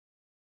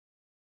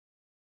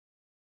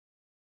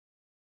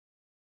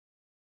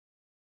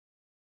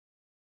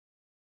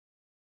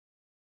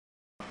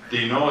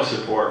the NOAA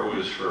support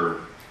was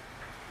for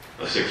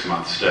a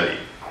 6-month study,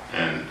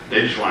 and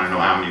they just want to know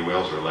how many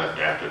whales were left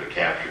after the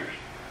captures.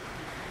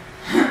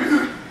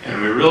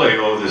 And we really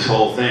owe this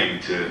whole thing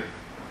to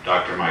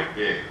Dr. Mike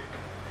Bigg.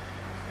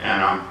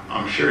 And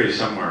I'm sure he's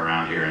somewhere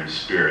around here in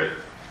spirit.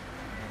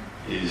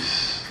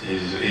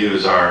 He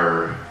was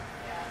our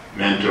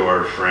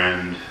mentor,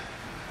 friend,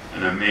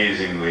 an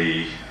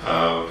amazingly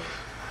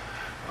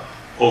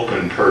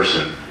open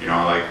person. You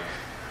know, like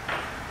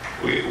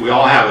we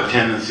all have a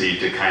tendency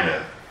to kind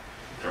of,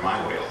 they're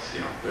my whales,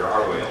 you know, they're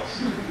our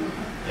whales.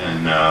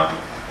 And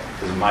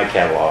this is my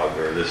catalog,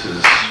 or this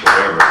is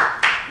whatever.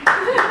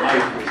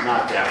 Mike was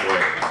not that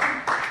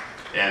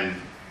way.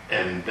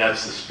 And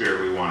that's the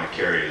spirit we want to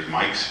carry, is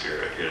Mike's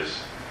spirit.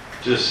 Is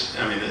just,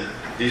 I mean,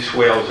 these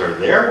whales are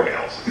their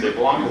whales. They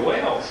belong to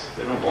whales.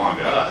 They don't belong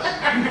to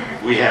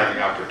us. We have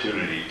the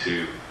opportunity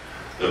to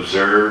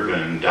observe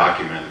and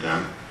document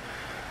them.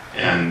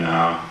 And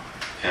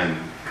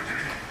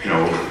you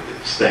know,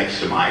 it's thanks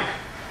to Mike.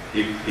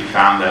 He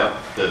found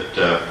out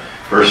that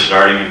first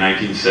starting in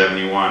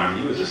 1971, I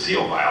mean, he was a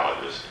seal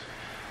biologist.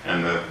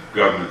 And the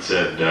government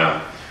said,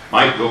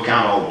 Mike, go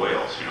count all the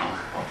whales, you know,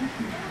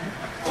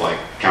 like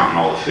counting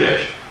all the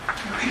fish.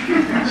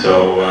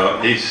 So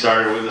he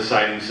started with a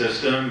sighting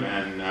system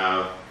and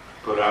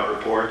put out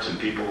reports, and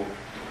people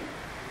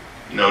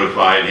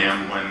notified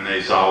him when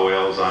they saw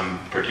whales on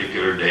a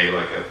particular day,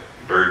 like a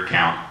bird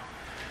count.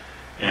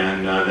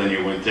 And then he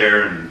went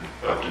there and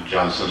up to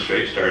Johnstone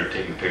Strait, started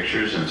taking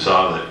pictures, and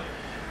saw that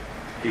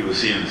he was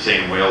seeing the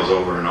same whales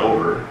over and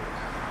over.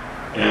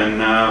 And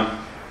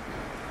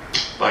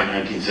by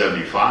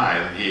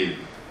 1975, he'd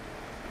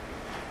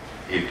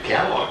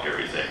cataloged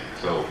everything.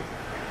 So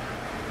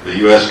the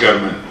U.S.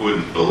 government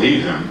wouldn't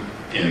believe him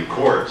in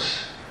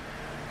courts,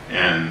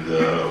 and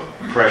the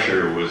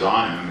pressure was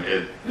on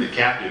him. The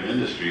captive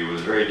industry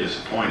was very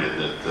disappointed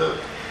that the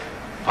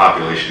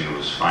population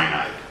was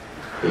finite,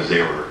 because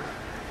they were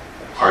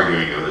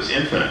arguing it was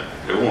infinite.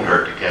 It won't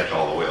hurt to catch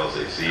all the whales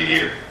they see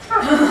here.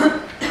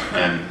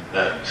 And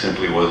that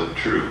simply wasn't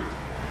true.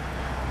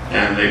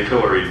 And they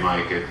pilloried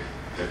Mike at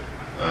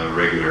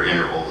regular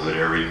intervals at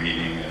every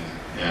meeting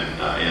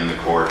and in the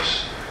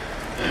courts.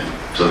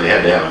 And so they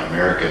had to have an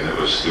American that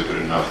was stupid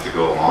enough to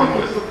go along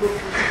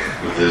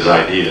with his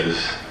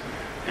ideas,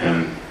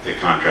 and they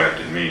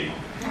contracted me.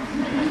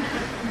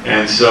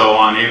 And so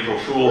on April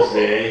Fool's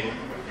Day,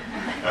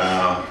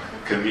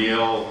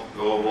 Camille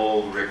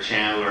Goebel, Rick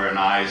Chandler, and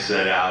I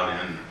set out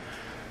in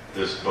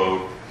this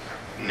boat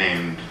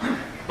named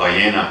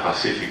Ballena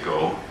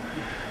Pacifico,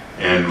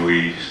 and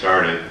we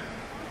started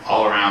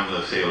all around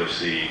the Sailor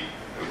Sea.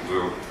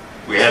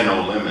 We had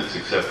no limits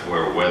except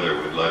where weather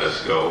would let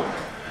us go,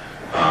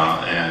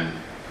 and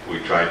we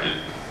tried to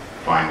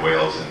find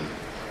whales and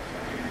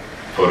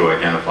photo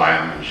identify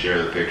them and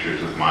share the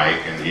pictures with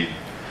Mike. And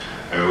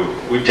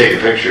we'd take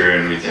a picture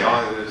and we'd say,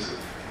 "Oh,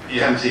 you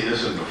haven't seen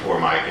this one before,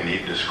 Mike," and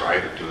he'd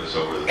describe it to us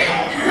over the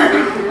phone.